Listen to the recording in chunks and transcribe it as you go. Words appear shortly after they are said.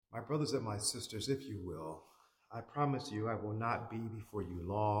My brothers and my sisters, if you will, I promise you I will not be before you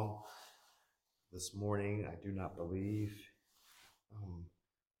long this morning. I do not believe.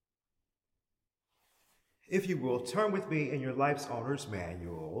 If you will, turn with me in your Life's Owner's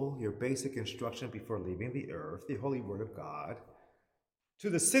Manual, your basic instruction before leaving the earth, the Holy Word of God, to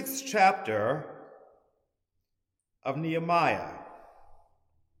the 6th chapter of Nehemiah.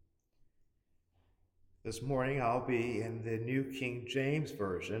 This morning I'll be in the New King James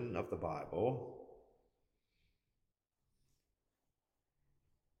Version of the Bible.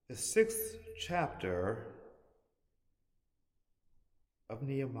 The 6th chapter of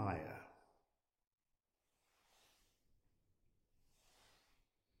Nehemiah.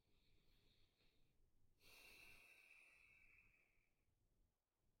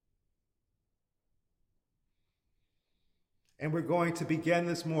 And we're going to begin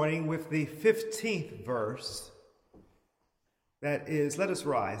this morning with the 15th verse. That is, let us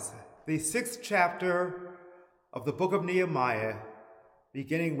rise. The 6th chapter of the book of Nehemiah,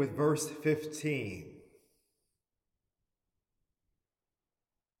 beginning with verse 15.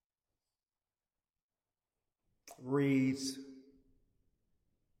 Reads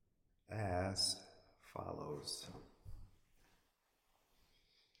as follows.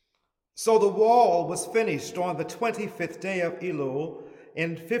 So the wall was finished on the 25th day of Elul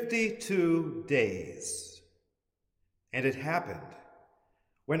in 52 days. And it happened,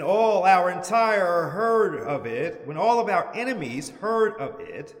 when all our entire heard of it, when all of our enemies heard of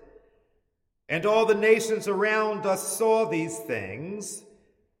it, and all the nations around us saw these things,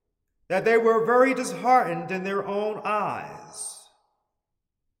 that they were very disheartened in their own eyes.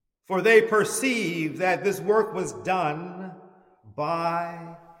 For they perceived that this work was done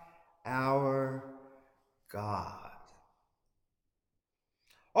by our God.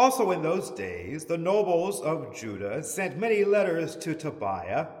 Also in those days, the nobles of Judah sent many letters to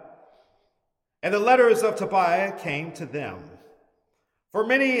Tobiah, and the letters of Tobiah came to them. For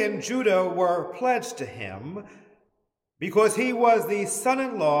many in Judah were pledged to him, because he was the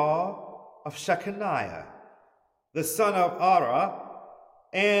son-in-law of Shechaniah, the son of Ara,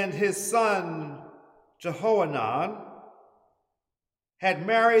 and his son Jehohanan had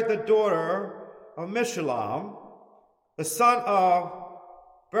married the daughter of Meshullam, the son of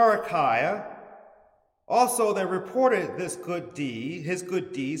Berechiah. Also they reported his good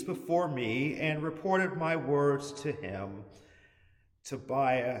deeds before me, and reported my words to him.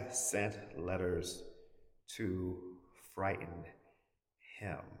 Tobiah sent letters to frighten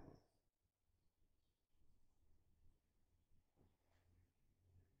him.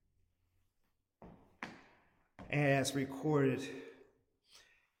 As recorded,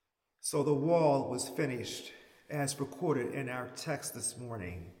 so the wall was finished, as recorded in our text this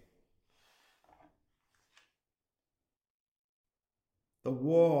morning. The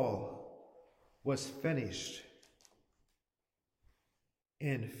wall was finished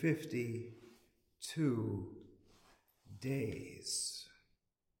in 52 days.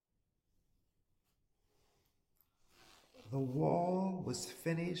 The wall was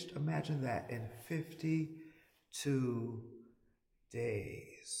finished, imagine that, in 52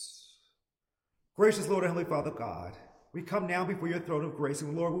 days. Gracious Lord and Heavenly Father God, we come now before your throne of grace,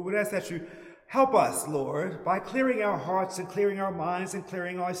 and Lord, we would ask that you help us, Lord, by clearing our hearts and clearing our minds and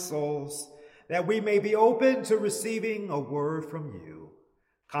clearing our souls, that we may be open to receiving a word from you.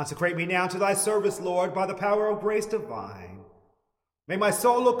 Consecrate me now to thy service, Lord, by the power of grace divine. May my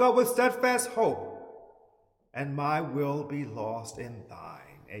soul look up with steadfast hope, and my will be lost in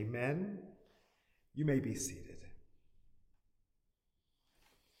thine. Amen. You may be seated.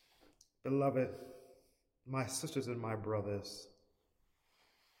 Beloved, my sisters and my brothers,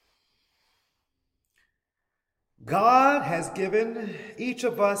 God has given each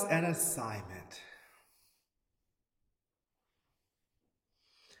of us an assignment.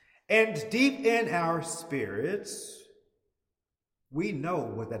 And deep in our spirits, we know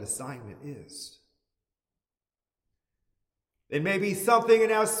what that assignment is. It may be something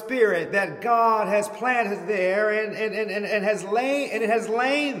in our spirit that God has planted there and it has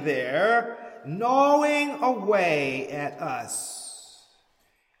lain there, gnawing away at us,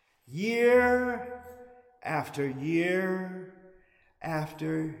 year after year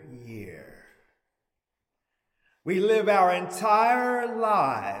after year. We live our entire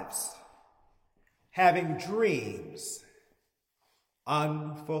lives having dreams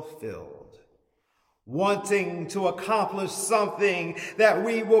unfulfilled, wanting to accomplish something that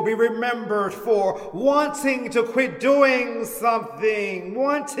we will be remembered for, wanting to quit doing something,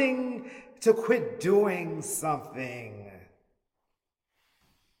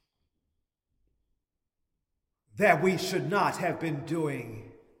 that we should not have been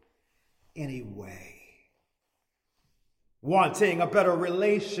doing anyway. Wanting a better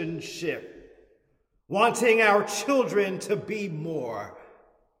relationship, wanting our children to be more,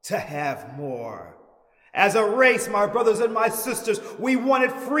 to have more. As a race, my brothers and my sisters, we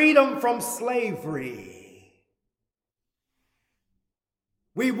wanted freedom from slavery.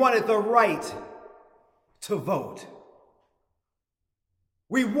 We wanted the right to vote.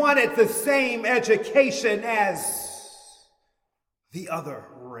 We wanted the same education as the other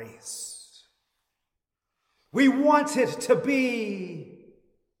race. We wanted to be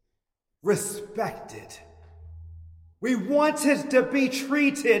respected. We wanted to be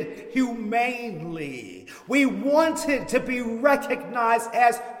treated humanely. We wanted to be recognized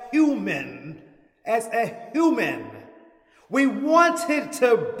as human, as a human. We wanted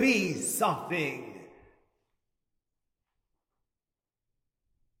to be something.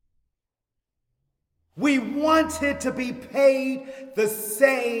 We wanted to be paid the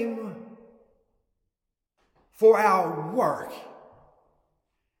same for our work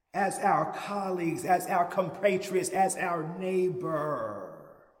as our colleagues, as our compatriots, as our neighbor.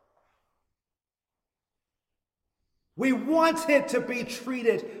 We wanted to be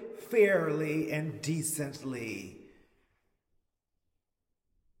treated fairly and decently.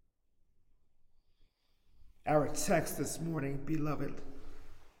 Our text this morning, beloved,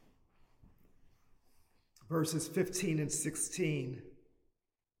 verses 15 and 16.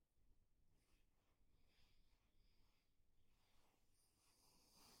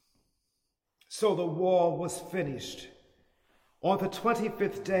 So the wall was finished on the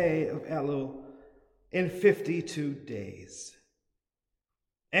 25th day of Elul in 52 days.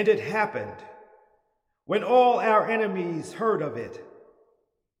 And it happened when all our enemies heard of it,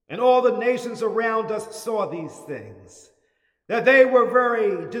 and all the nations around us saw these things, that they were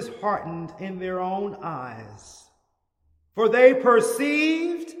very disheartened in their own eyes. For they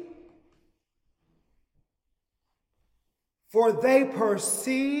perceived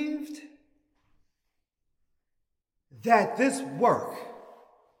that this work,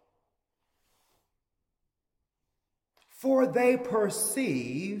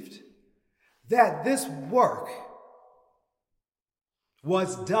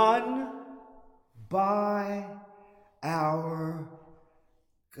 was done by our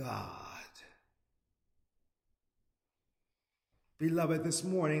God. Beloved, this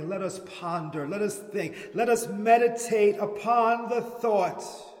morning, let us ponder, let us think, let us meditate upon the thought.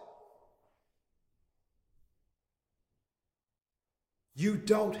 You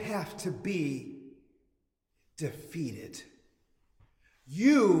don't have to be defeated.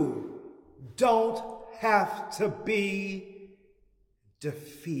 You don't have to be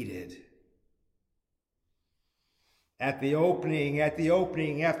defeated. At the opening of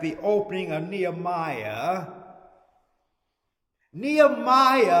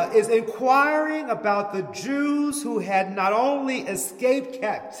Nehemiah is inquiring about the Jews who had not only escaped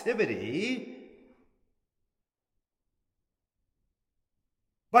captivity,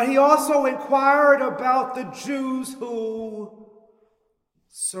 but he also inquired about the Jews who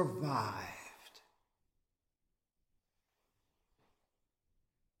survived.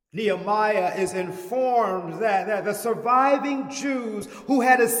 Nehemiah is informed that the surviving Jews who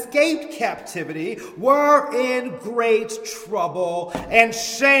had escaped captivity were in great trouble and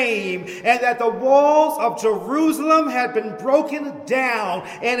shame, and that the walls of Jerusalem had been broken down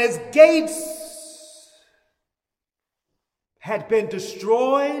and its gates had been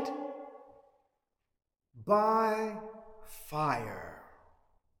destroyed by fire.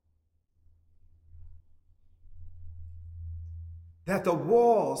 That the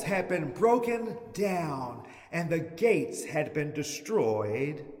walls had been broken down and the gates had been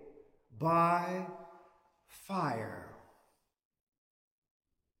destroyed by fire.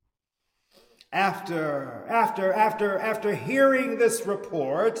 After hearing this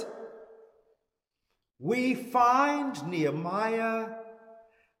report, we find Nehemiah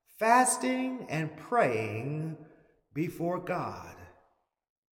fasting and praying before God.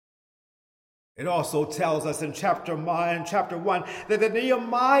 It also tells us in chapter 1 that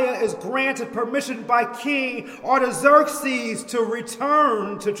Nehemiah is granted permission by King Artaxerxes to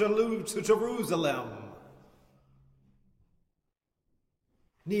return to Jerusalem.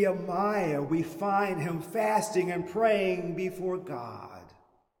 Nehemiah, we find him fasting and praying before God.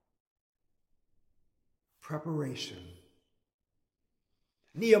 Preparation.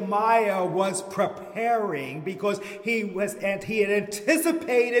 Nehemiah was preparing because he had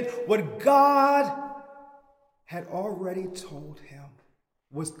anticipated what God had already told him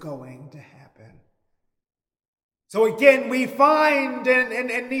was going to happen. So again, we find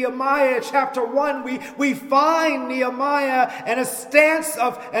in Nehemiah chapter 1, we find Nehemiah in a stance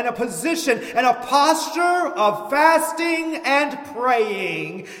of, and a position, and a posture of fasting and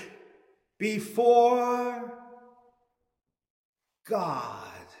praying before God.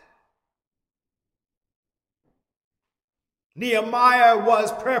 Nehemiah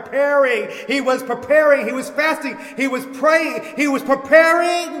was preparing. He was preparing. He was fasting. He was praying. He was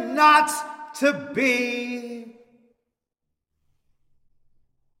preparing not to be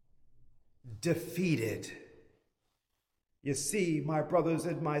defeated. You see, my brothers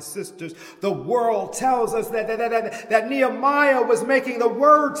and my sisters, the world tells us that Nehemiah was making, the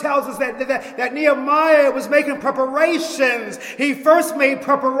word tells us that Nehemiah was making preparations. He first made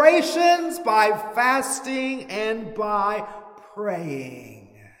preparations by fasting and by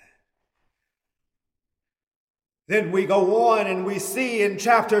praying. Then we go on and we see in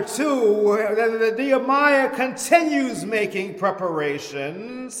chapter 2 that Nehemiah continues making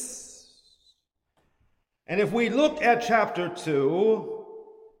preparations. And if we look at chapter 2,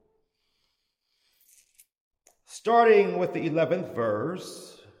 starting with the 11th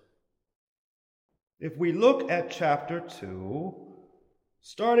verse, if we look at chapter 2,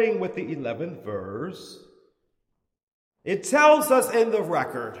 starting with the 11th verse, it tells us in the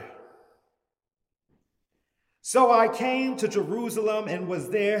record, "So I came to Jerusalem and was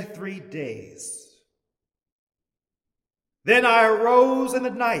there 3 days. Then I arose in the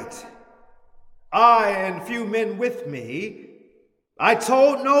night, I and few men with me. I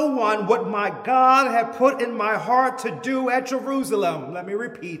told no one what my God had put in my heart to do at Jerusalem." Let me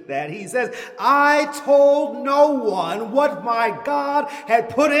repeat that. He says, I told no one what my God had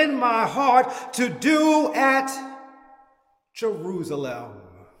put in my heart to do at Jerusalem.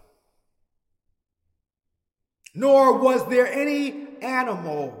 Nor was there any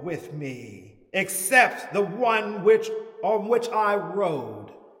animal with me, except the one on which I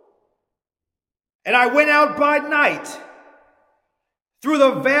rode. And I went out by night through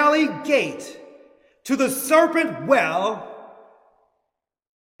the valley gate to the serpent well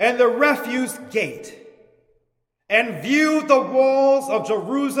and the refuse gate, and viewed the walls of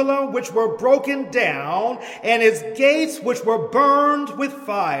Jerusalem which were broken down, and its gates which were burned with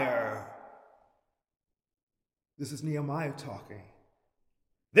fire. This is Nehemiah talking.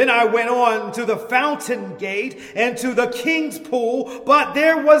 Then I went on to the fountain gate and to the king's pool, but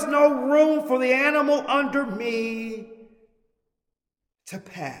there was no room for the animal under me to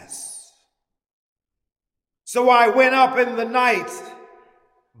pass. So I went up in the night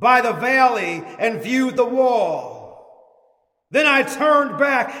by the valley and viewed the wall. Then I turned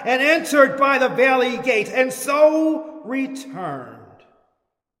back and entered by the valley gate, and so returned.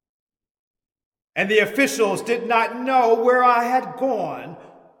 And the officials did not know where I had gone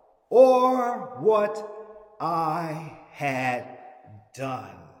or what I had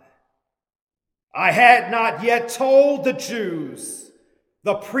done. I had not yet told the Jews,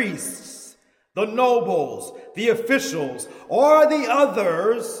 the priests, the nobles, the officials, or the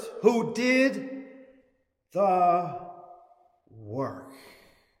others who did the work.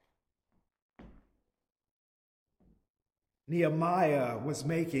 Nehemiah was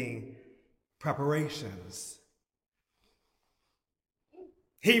making preparations.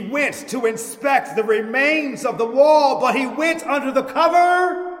 He went to inspect the remains of the wall, but he went under the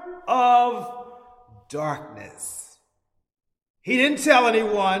cover of darkness. He didn't tell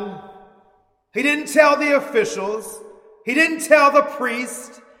anyone. He didn't tell the officials. He didn't tell the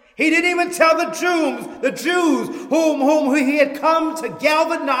priest. He didn't even tell the Jews whom he had come to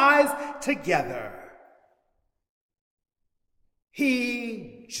galvanize together.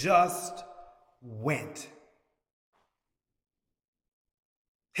 He just went.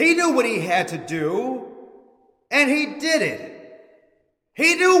 He knew what he had to do, and he did it.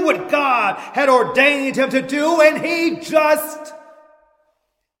 He knew what God had ordained him to do, and he just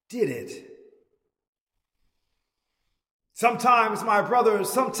did it. Sometimes, my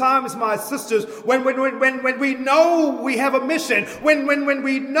brothers, sometimes, my sisters, when we know we have a mission, when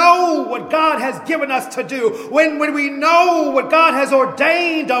we know what God has given us to do, when we know what God has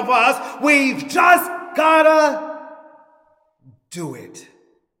ordained of us, we've just gotta do it.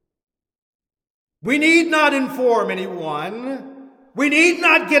 We need not inform anyone. We need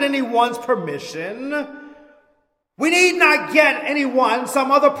not get anyone's permission. We need not get anyone,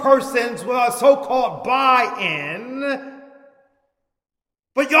 some other person's so-called buy-in.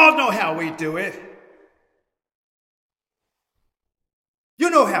 But y'all know how we do it.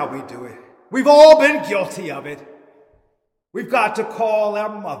 You know how we do it. We've all been guilty of it. We've got to call our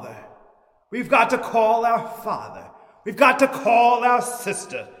mother. We've got to call our father. We've got to call our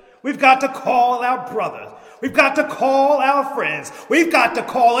sister. We've got to call our brothers. We've got to call our friends. We've got to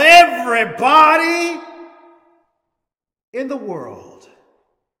call everybody in the world.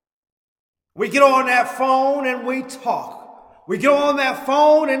 We get on that phone and we talk. We get on that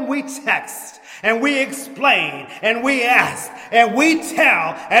phone and we text. And we explain. And we ask. And we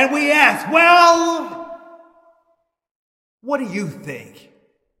tell. And we ask, well, what do you think?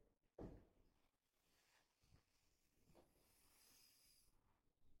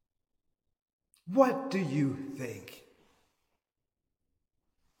 What do you think?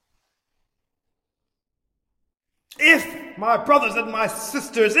 If, my brothers and my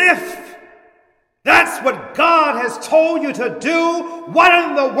sisters, if that's what God has told you to do, what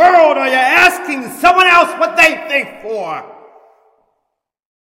in the world are you asking someone else what they think for?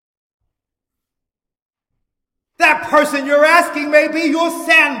 That person you're asking may be your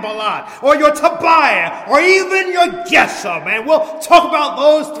Sanballat, or your Tobiah, or even your Geshem, and we'll talk about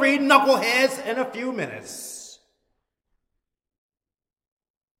those three knuckleheads in a few minutes.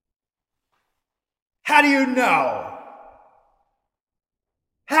 How do you know?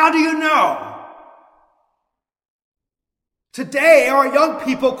 How do you know? Today, our young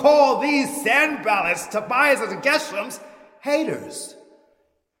people call these Sanballats, Tobias, and Geshems haters.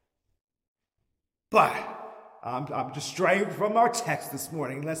 But I'm just straying from our text this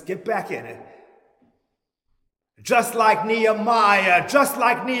morning. Let's get back in it. Just like Nehemiah,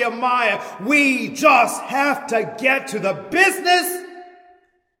 we just have to get to the business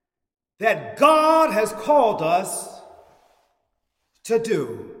that God has called us to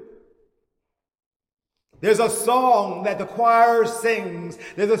do. There's a song that the choir sings.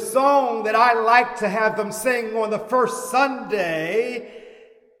 There's a song that I like to have them sing on the first Sunday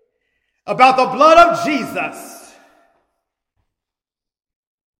about the blood of Jesus.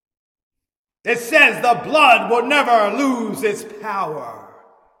 It says the blood will never lose its power.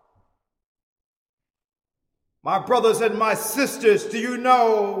 My brothers and my sisters, do you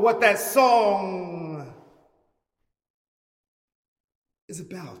know what that song is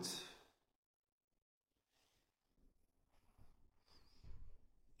about?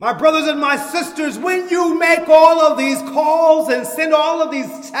 My brothers and my sisters, when you make all of these calls and send all of these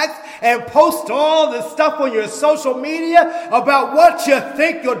texts and post all this stuff on your social media about what you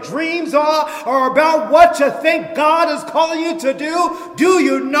think your dreams are or about what you think God is calling you to do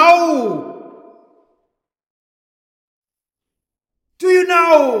you know? Do you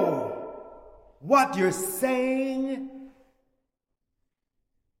know what you're saying?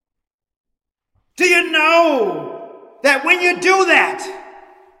 Do you know that when you do that,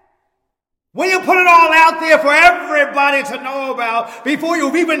 when you put it all out there for everybody to know about before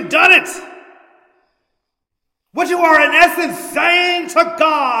you've even done it, what you are in essence saying to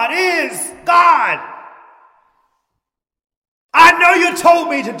God is, God, I know you told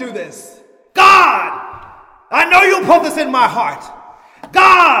me to do this. God, I know you put this in my heart.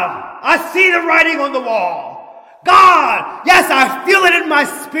 God, I see the writing on the wall. God, yes, I feel it in my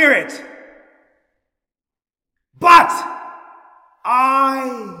spirit. But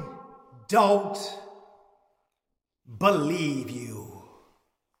I don't believe you.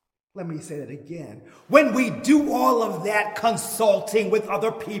 Let me say that again. When we do all of that consulting with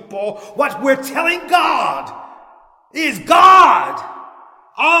other people, what we're telling God is, God,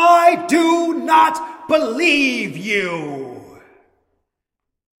 I do not believe you.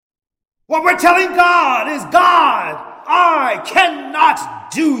 What we're telling God is, God, I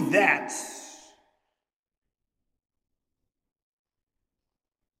cannot do that.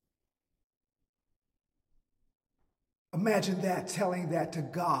 Imagine that, telling that to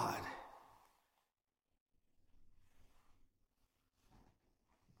God.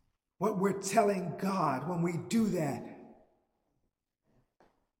 What we're telling God when we do that.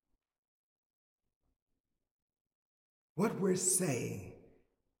 What we're saying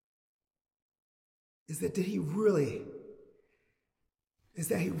is that he really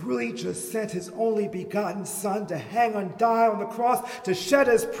just sent his only begotten Son to hang and die on the cross, to shed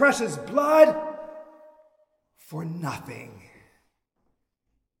his precious blood for nothing.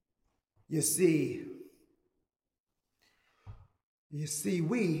 You see, we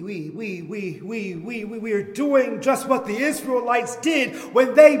are doing just what the Israelites did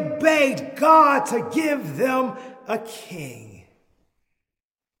when they begged God to give them a king.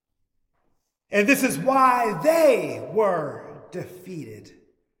 And this is why they were defeated.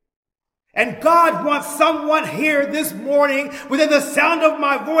 And God wants someone here this morning within the sound of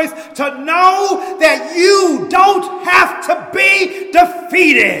my voice to know that you don't have to be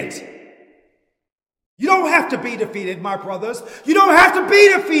defeated. You don't have to be defeated, my brothers. You don't have to be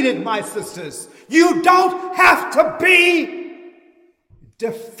defeated, my sisters. You don't have to be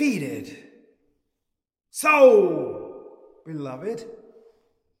defeated. So, beloved,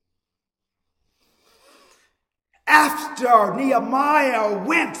 after Nehemiah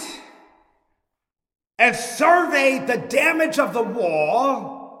went and surveyed the damage of the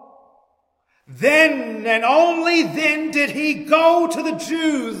wall, then and only then did he go to the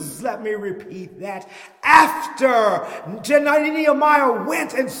Jews. Let me repeat that. After Nehemiah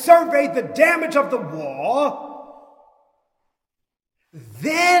went and surveyed the damage of the wall,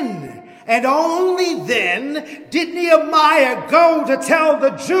 then and only then did Nehemiah go to tell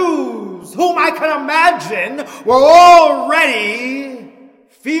the Jews, whom I can imagine were already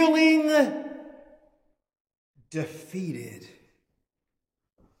feeling defeated,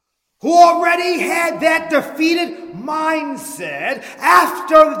 who already had that defeated mindset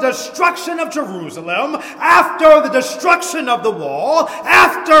after the destruction of Jerusalem, after the destruction of the wall,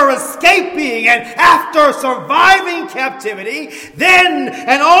 after escaping and after surviving captivity. Then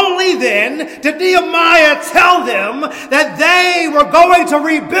and only then did Nehemiah tell them that they were going to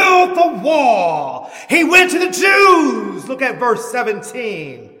rebuild the wall. He went to the Jews. Look at verse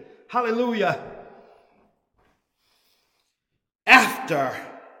 17. Hallelujah. After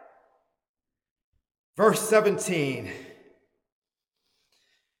verse 17,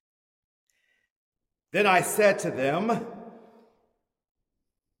 then I said to them,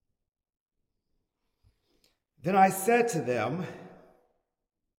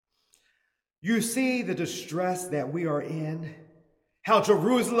 you see the distress that we are in, how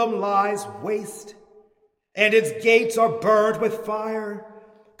Jerusalem lies waste, and its gates are burned with fire.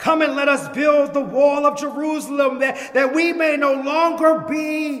 Come and let us build the wall of Jerusalem that we may no longer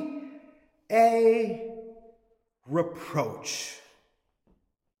be a reproach.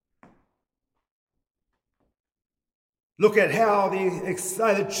 Look at how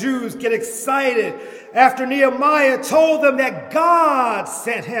the Jews get excited after Nehemiah told them that God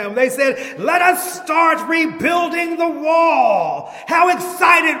sent him. They said, let us start rebuilding the wall. How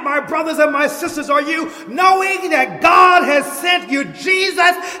excited, my brothers and my sisters, are you, knowing that God has sent you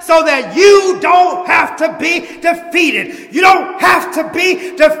Jesus so that you don't have to be defeated. You don't have to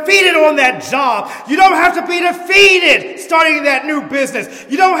be defeated on that job. You don't have to be defeated starting that new business.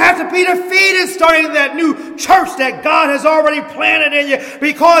 You don't have to be defeated starting that new church that God has already planted in you,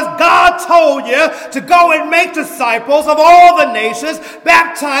 because God told you to go and make disciples of all the nations,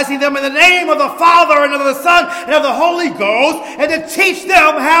 baptizing them in the name of the Father and of the Son and of the Holy Ghost, and to teach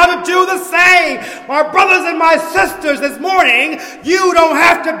them how to do the same. My brothers and my sisters, this morning, you don't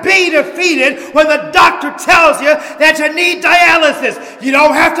have to be defeated when the doctor tells you that you need dialysis. You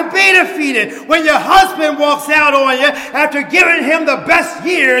don't have to be defeated when your husband walks out on you after giving him the best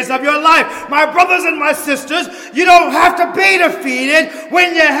years of your life. My brothers and my sisters, you don't have to be defeated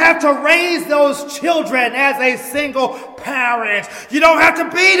when you have to raise those children as a single parent. You don't have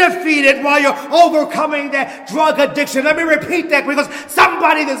to be defeated while you're overcoming that drug addiction. Let me repeat that, because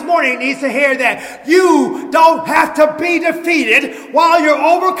somebody this morning needs to hear that. You don't have to be defeated while you're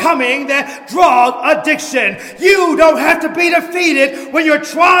overcoming that drug addiction. You don't have to be defeated when you're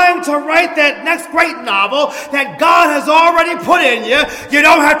trying to write that next great novel that God has already put in you. You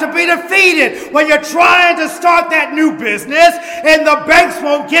don't have to be defeated when you're trying to start that new business and the banks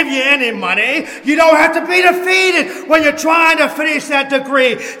won't give you any money. You don't have to be defeated when you're trying to finish that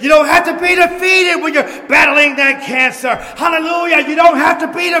degree. You don't have to be defeated when you're battling that cancer. Hallelujah. You don't have to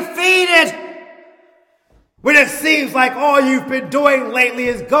be defeated when it seems like all you've been doing lately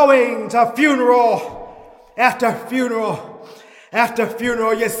is going to funeral after funeral after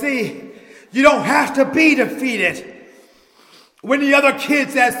funeral. You see, you don't have to be defeated when the other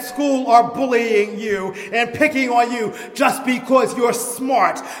kids at school are bullying you and picking on you just because you're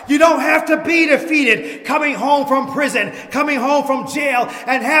smart. You don't have to be defeated coming home from prison, coming home from jail,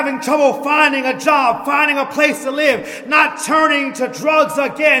 and having trouble finding a job, finding a place to live, not turning to drugs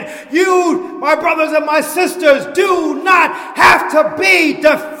again. You, my brothers and my sisters, do not have to be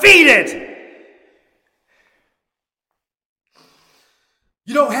defeated.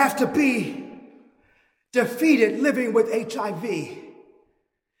 You don't have to be defeated living with HIV.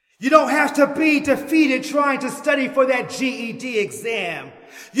 You don't have to be defeated trying to study for that GED exam.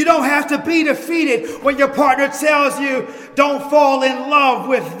 You don't have to be defeated when your partner tells you don't fall in love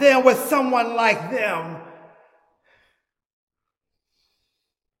with them, with someone like them.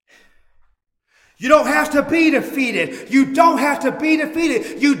 You don't have to be defeated. You don't have to be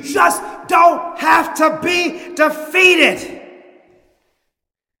defeated. You just don't have to be defeated.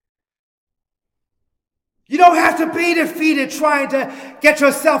 You don't have to be defeated trying to get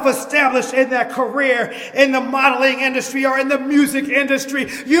yourself established in that career in the modeling industry or in the music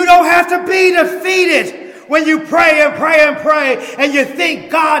industry. You don't have to be defeated when you pray and pray and pray and you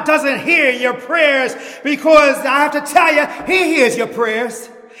think God doesn't hear your prayers, because I have to tell you, he hears your prayers.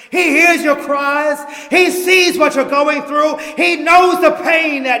 He hears your cries. He sees what you're going through. He knows the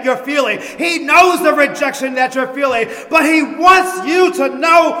pain that you're feeling. He knows the rejection that you're feeling. But he wants you to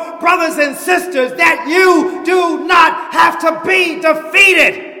know, brothers and sisters, that you do not have to be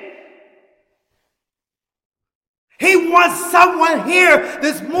defeated. He wants someone here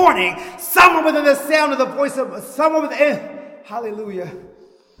this morning, someone within the sound of the voice of someone within, hallelujah,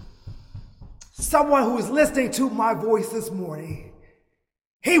 someone who is listening to my voice this morning.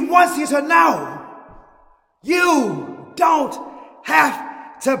 He wants you to know you don't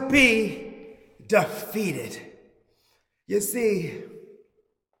have to be defeated. You see,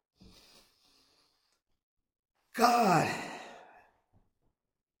 God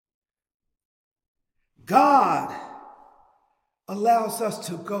allows us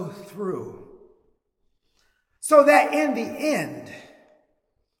to go through so that in the end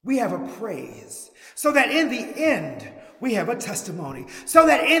we have a praise, so that in the end we have a testimony, so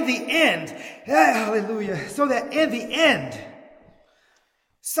that in the end, hallelujah, so that in the end,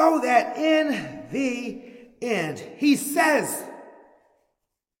 he says,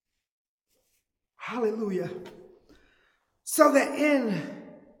 hallelujah, so that in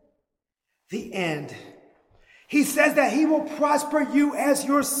the end, he says that he will prosper you as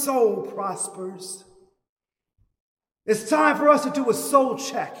your soul prospers. It's time for us to do a soul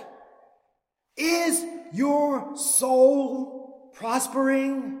check. Is your soul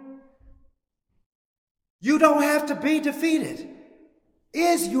prospering? You don't have to be defeated.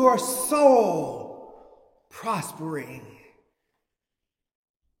 Is your soul prospering?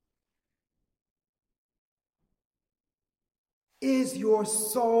 Is your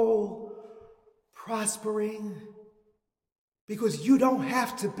soul prospering? Because you don't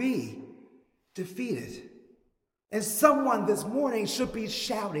have to be defeated. And someone this morning should be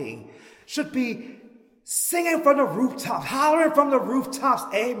shouting, should be singing from the rooftops, hollering from the rooftops,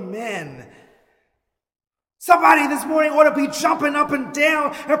 amen. Somebody this morning ought to be jumping up and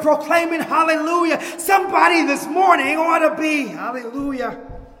down and proclaiming hallelujah. Somebody this morning ought to be, hallelujah.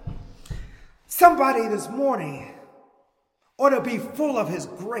 Somebody this morning ought to be full of his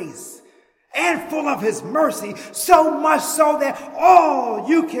grace and full of his mercy, so much so that all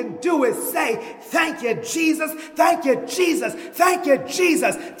you can do is say, thank you, Jesus, thank you, Jesus, thank you, Jesus,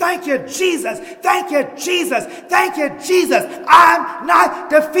 thank you, Jesus, thank you, Jesus, thank you, Jesus, I'm not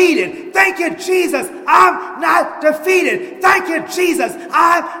defeated. Thank you, Jesus, I'm not defeated. Thank you, Jesus,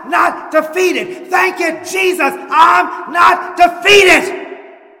 I'm not defeated. Thank you, Jesus, I'm not defeated.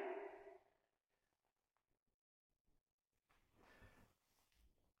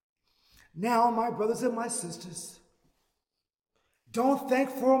 Now, my brothers and my sisters, don't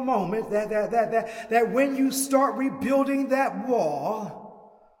think for a moment that when you start rebuilding that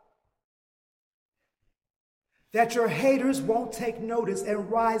wall, that your haters won't take notice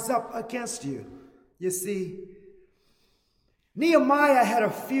and rise up against you. You see, Nehemiah had a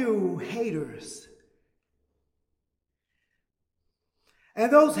few haters.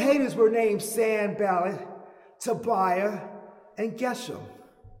 And those haters were named Sanballat, Tobiah, and Geshem.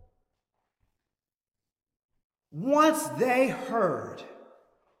 Once they heard,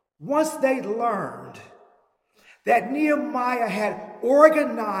 once they learned that Nehemiah had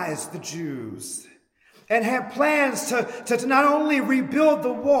organized the Jews and had plans to not only rebuild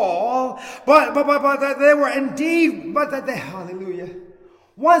the wall, but that they were indeed, hallelujah.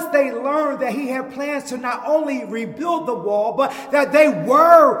 Once they learned that he had plans to not only rebuild the wall, but that they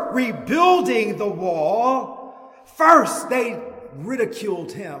were rebuilding the wall, first they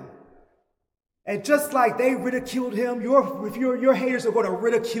ridiculed him. And just like they ridiculed him, your haters are going to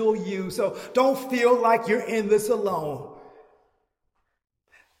ridicule you. So don't feel like you're in this alone.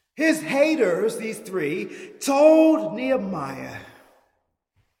 His haters, these three, told Nehemiah,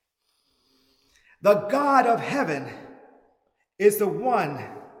 the God of heaven is the one.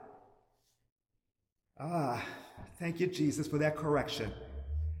 Thank you, Jesus, for that correction.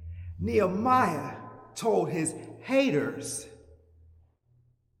 Nehemiah told his haters.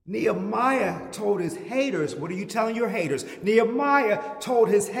 Nehemiah told his haters, what are you telling your haters? Nehemiah told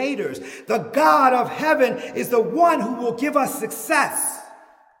his haters, the God of heaven is the one who will give us success.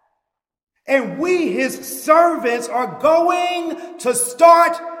 And we, his servants, are going to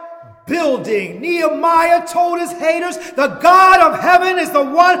start building. Nehemiah told his haters, the God of heaven is the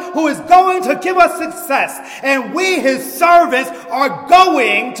one who is going to give us success. And we, his servants, are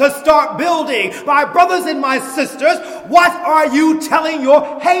going to start building. My brothers and my sisters, what are you telling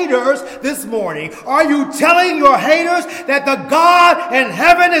your haters this morning? Are you telling your haters that the God in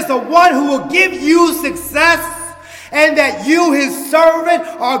heaven is the one who will give you success? And that you, his servant,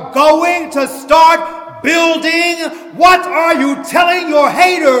 are going to start building? What are you telling your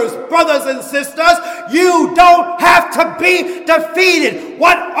haters, brothers and sisters? You don't have to be defeated.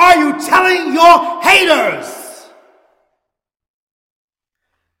 What are you telling your haters?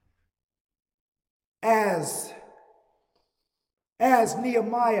 As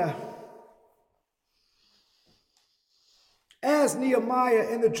Nehemiah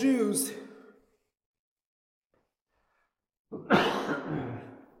and the Jews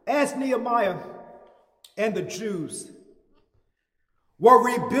As Nehemiah and the Jews were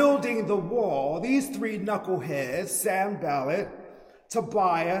rebuilding the wall, these three knuckleheads, Sanballat,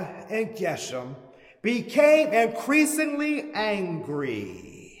 Tobiah, and Geshem, became increasingly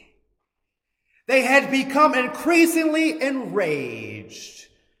angry. They had become increasingly enraged.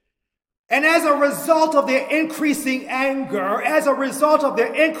 And as a result of their increasing anger, as a result of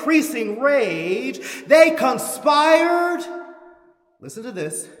their increasing rage, they conspired, listen to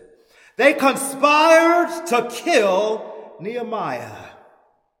this, they conspired to kill Nehemiah.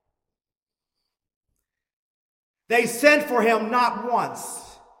 They sent for him not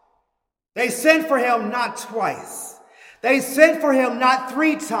once. They sent for him not twice. They sent for him not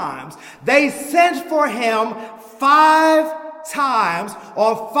 3 times. They sent for him 5 times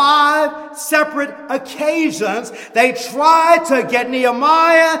on 5 separate occasions. They tried to get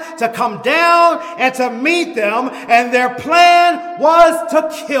Nehemiah to come down and to meet them, and their plan was to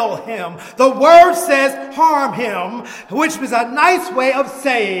kill him. The word says harm him, which is a nice way of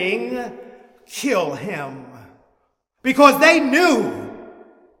saying kill him. Because they knew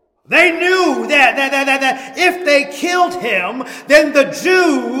that if they killed him, then the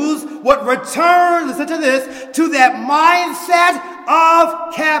Jews would return, listen to this, to that mindset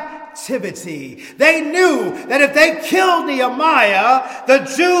of captivity. They knew that if they killed Nehemiah, the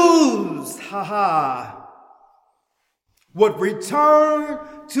Jews, would return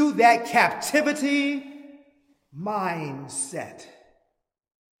to that captivity mindset.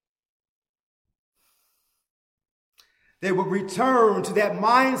 They would return to that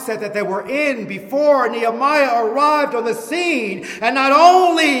mindset that they were in before Nehemiah arrived on the scene. And not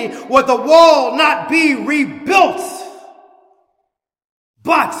only would the wall not be rebuilt,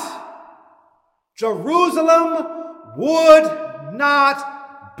 but Jerusalem would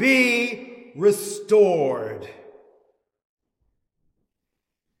not be restored.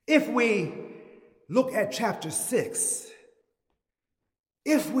 If we look at chapter 6,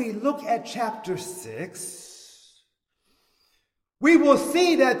 we will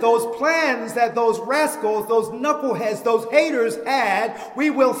see that those plans that those rascals, those knuckleheads, those haters had, we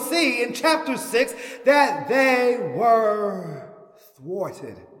will see in chapter 6 that they were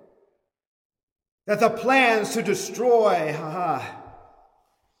thwarted. That the plans to destroy,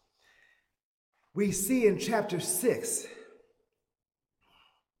 we see in chapter 6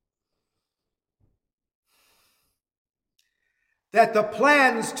 that the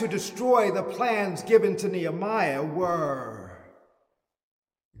plans to destroy the plans given to Nehemiah were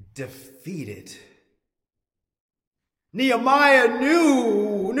defeated. Nehemiah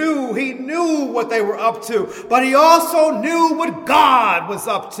knew what they were up to, but he also knew what God was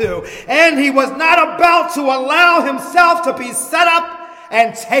up to. And he was not about to allow himself to be set up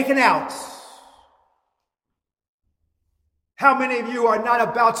and taken out. How many of you are not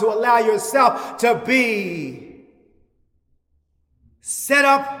about to allow yourself to be set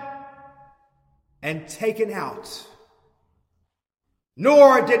up and taken out?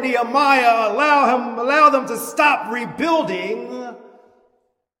 Nor did Nehemiah allow them to stop rebuilding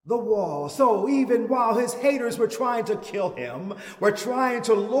the wall. So even while his haters were trying to kill him, were trying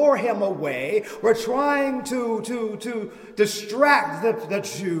to lure him away, were trying to distract the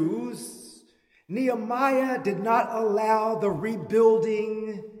Jews, Nehemiah did not allow the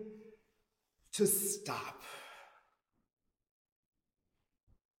rebuilding to stop.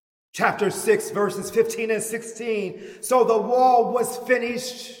 Chapter 6, verses 15 and 16. So the wall was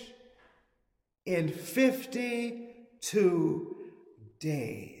finished in 52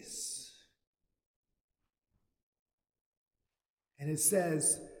 days. And it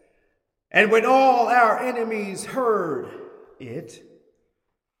says, and when all our enemies heard it,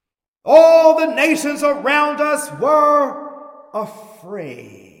 all the nations around us were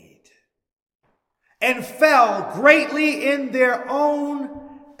afraid and fell greatly in their own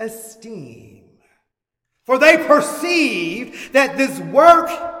esteem. For they perceived that this work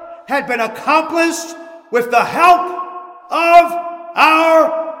had been accomplished with the help of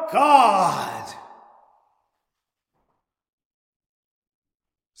our God.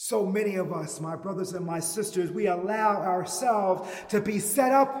 So many of us, my brothers and my sisters, we allow ourselves to be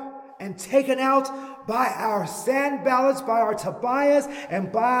set up and taken out by our Sanballats, by our Tobiahs,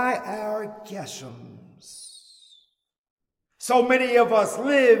 and by our Geshems. So many of us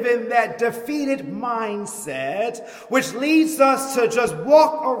live in that defeated mindset, which leads us to just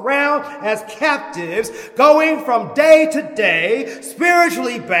walk around as captives, going from day to day,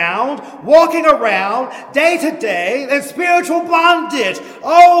 spiritually bound, walking around day to day in spiritual bondage.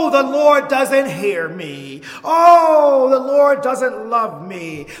 Oh, the Lord doesn't hear me. Oh, the Lord doesn't love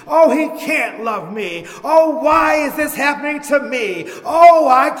me. Oh, he can't love me. Oh, why is this happening to me? Oh,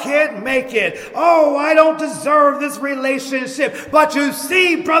 I can't make it. Oh, I don't deserve this relationship. But you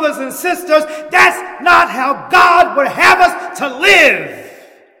see, brothers and sisters, that's not how God would have us to live.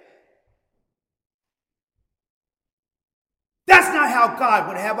 That's not how God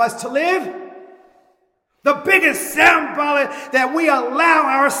would have us to live. The biggest Sanballat that we allow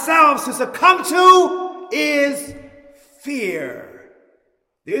ourselves to succumb to is fear.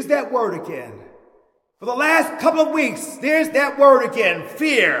 There's that word again. For the last couple of weeks, there's that word again,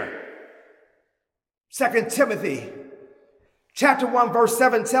 fear. 2 Timothy chapter 1 verse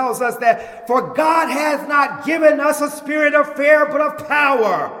 7 tells us that, for God has not given us a spirit of fear, but of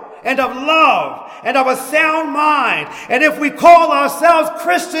power and of love and of a sound mind. And if we call ourselves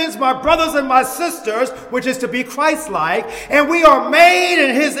Christians, my brothers and my sisters, which is to be Christ-like, and we are made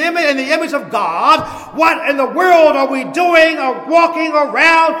in his image, in the image of God, what in the world are we doing or walking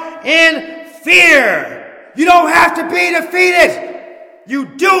around in fear? You don't have to be defeated.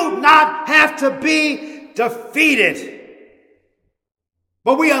 You do not have to be defeated.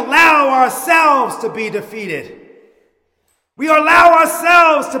 But we allow ourselves to be defeated. We allow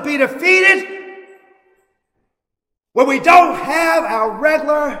ourselves to be defeated when we don't have our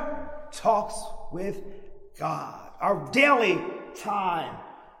regular talks with God, our daily time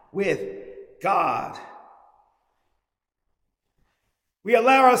with God. We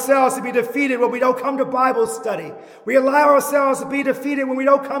allow ourselves to be defeated when we don't come to Bible study. We allow ourselves to be defeated when we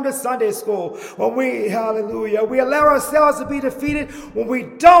don't come to Sunday school. We allow ourselves to be defeated when we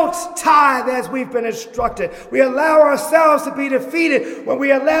don't tithe as we've been instructed. We allow ourselves to be defeated when we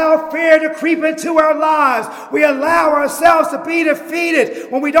allow fear to creep into our lives. We allow ourselves to be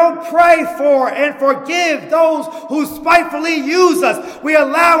defeated when we don't pray for and forgive those who spitefully use us. We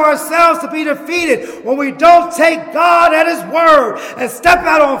allow ourselves to be defeated when we don't take God at his word and step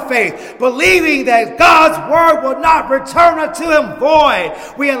out on faith, believing that God's word will not return unto him void.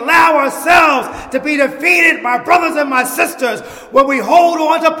 We allow ourselves to be defeated, my brothers and my sisters, when we hold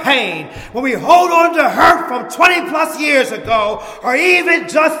on to pain, when we hold on to hurt from 20 plus years ago, or even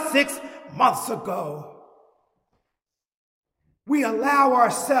just 6 months ago. We allow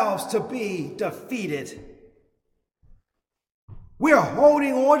ourselves to be defeated. We're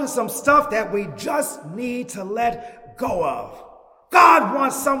holding on to some stuff that we just need to let go of. God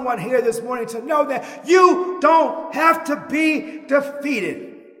wants someone here this morning to know that you don't have to be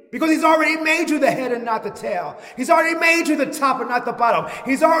defeated, because he's already made you the head and not the tail. He's already made you the top and not the bottom.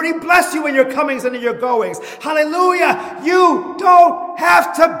 He's already blessed you in your comings and in your goings. Hallelujah. You don't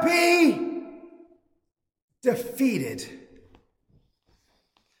have to be defeated.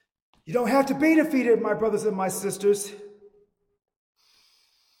 You don't have to be defeated, my brothers and my sisters.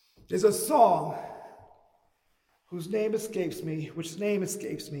 There's a song which name escapes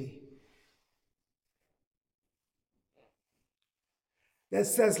me, that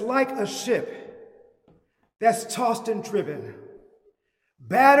says, like a ship that's tossed and driven,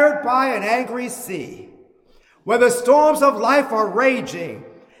 battered by an angry sea, where the storms of life are raging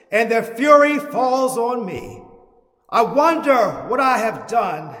and their fury falls on me. I wonder what I have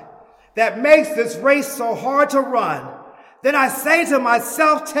done that makes this race so hard to run. Then I say to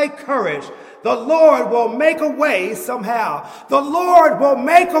myself, take courage. The Lord will make a way somehow. The Lord will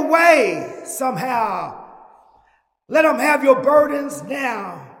make a way somehow. Let him have your burdens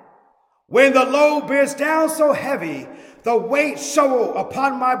now. When the load bears down so heavy, the weight show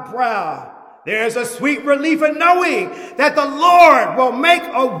upon my brow, there's a sweet relief in knowing that the Lord will make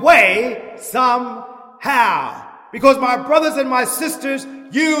a way somehow. Because my brothers and my sisters,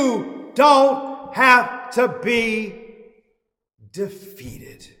 you don't have to be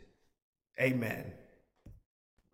defeated. Amen.